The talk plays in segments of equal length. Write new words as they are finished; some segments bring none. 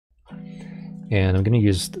And I'm going to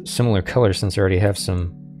use similar color since I already have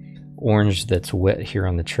some orange that's wet here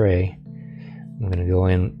on the tray. I'm going to go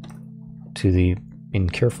in to being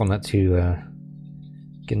careful not to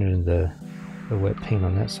get into the wet paint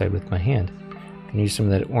on that side with my hand. I'm going to use some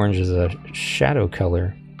of that orange as a shadow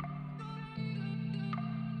color.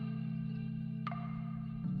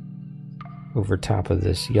 Over top of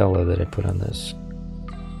this yellow that I put on this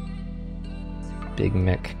big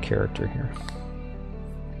mech character here.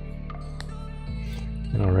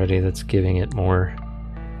 And already that's giving it more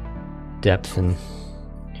depth and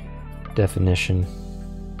definition.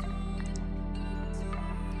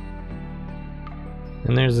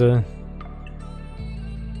 And there's another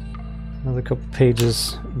couple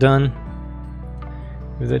pages done.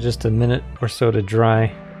 Give that just a minute or so to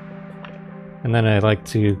dry. And then I like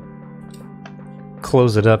to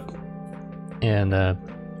close it up and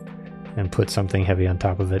put something heavy on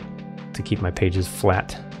top of it to keep my pages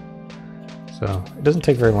flat. So it doesn't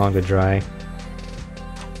take very long to dry.